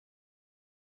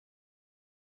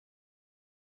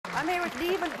I'm here with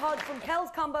Neve and Podge from Kel's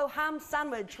Combo Ham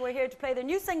Sandwich, who are here to play their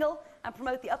new single and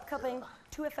promote the upcoming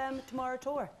 2FM Tomorrow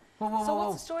tour. So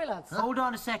what's the story, lads? Hold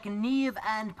on a second. Neve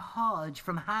and Podge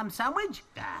from Ham Sandwich?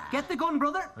 Get the gun,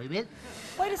 brother. I will.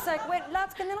 Wait a sec, wait,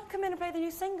 lads, can they not come in and play the new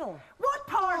single? What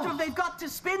part of they've got to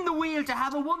spin the wheel to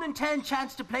have a 1 in 10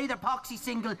 chance to play their poxy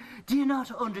single do you not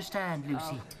understand,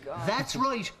 Lucy? That's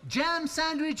right. Jam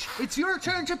Sandwich, it's your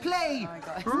turn to play.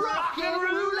 Rockin'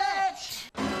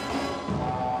 Roulette!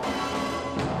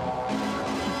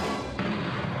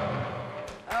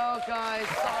 Oh, guys,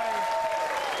 sorry.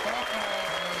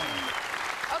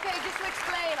 Okay, just to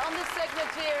explain, on this segment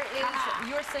here is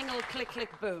your single, Click, Click,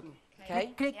 Boom.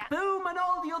 Okay? Click, boom, and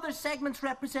all the other segments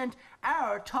represent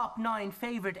our top 9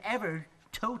 favourite ever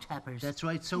toe tappers. That's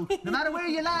right, so no matter where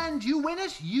you land, you win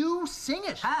it, you sing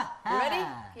it. Ha, ha. You ready?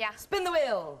 Yeah. Spin the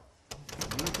wheel.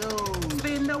 Here it goes.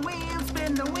 Spin the wheel,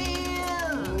 spin the wheel.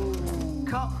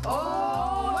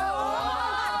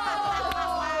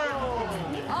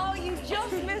 Oh, you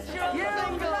just missed your own You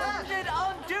single. landed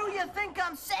on Do You Think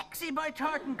I'm Sexy by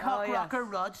Tartan Cock yes. Rocker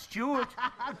Rod Stewart.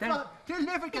 Well, you'll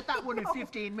never get that one in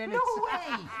 15 minutes. No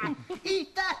way!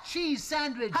 Eat that cheese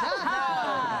sandwich,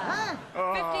 huh?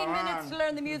 15 minutes to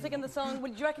learn the music and the song.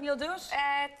 Would you reckon you'll do it?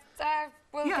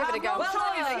 We'll give it a go. Well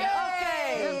done.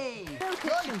 Okay.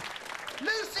 Right.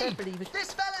 Lucy,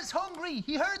 this fella's hungry.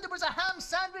 He heard there was a ham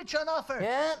sandwich on offer.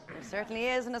 Yeah, it certainly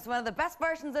is, and it's one of the best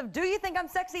versions of Do You Think I'm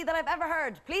Sexy that I've ever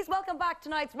heard. Please welcome back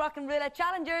tonight's Rockin' Roulette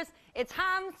challengers. It's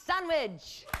Ham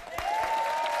Sandwich.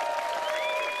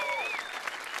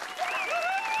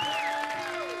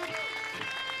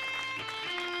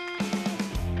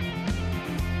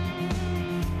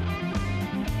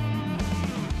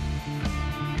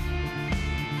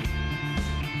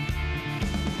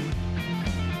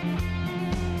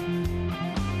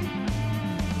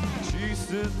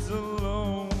 Sits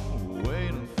alone,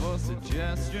 waiting for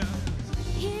suggestions.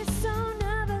 He's so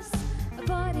nervous,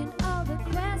 avoiding all the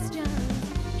questions.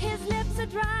 His lips are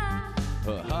dry.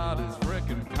 Her heart is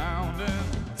frickin' pounding.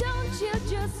 Don't you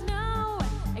just know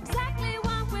exactly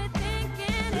what we're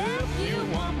thinking? If you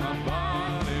want my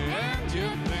body and you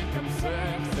think I'm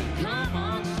sexy, come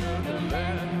on, sugar,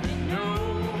 let me know.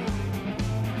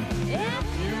 If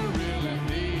you really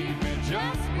need me,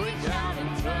 just reach out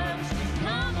and touch me.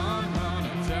 Come on,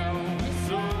 honey, tell me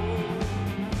so.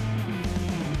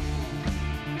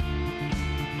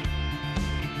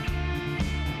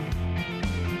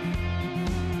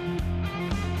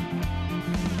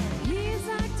 He's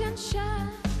acting shy,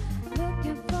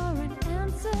 looking for an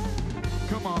answer.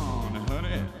 Come on,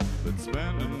 honey, let's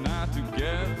spend the night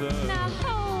together. Now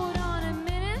hold on a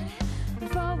minute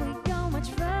before we go much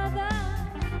further.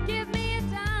 Give me a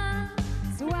dime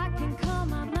so I can call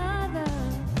my mother.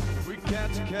 We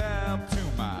catch a cab to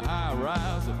my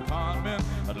high-rise apartment.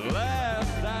 At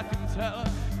last I can tell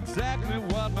her exactly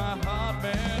what my heart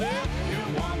meant. If you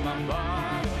want my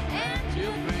body and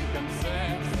you think I'm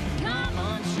sexy, come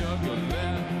on, sugar,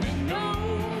 let me know.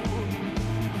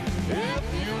 If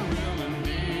you really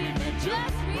need me,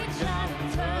 just reach out and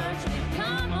touch me.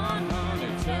 Come on,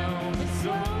 honey, tell me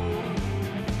so.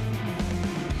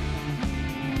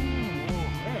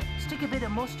 Stick a bit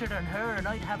of mustard on her and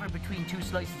I'd have her between 2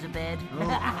 slices of bed.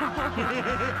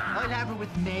 I'll have her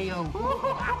with mayo.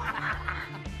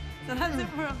 So that's it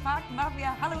for Impact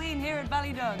Mafia Halloween here at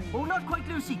Ballydon. Oh, not quite,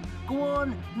 Lucy. Go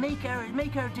on, make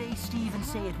our day, Steve, and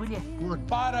say it, will you? Good.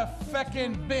 Bada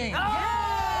feckin' bing. Yay!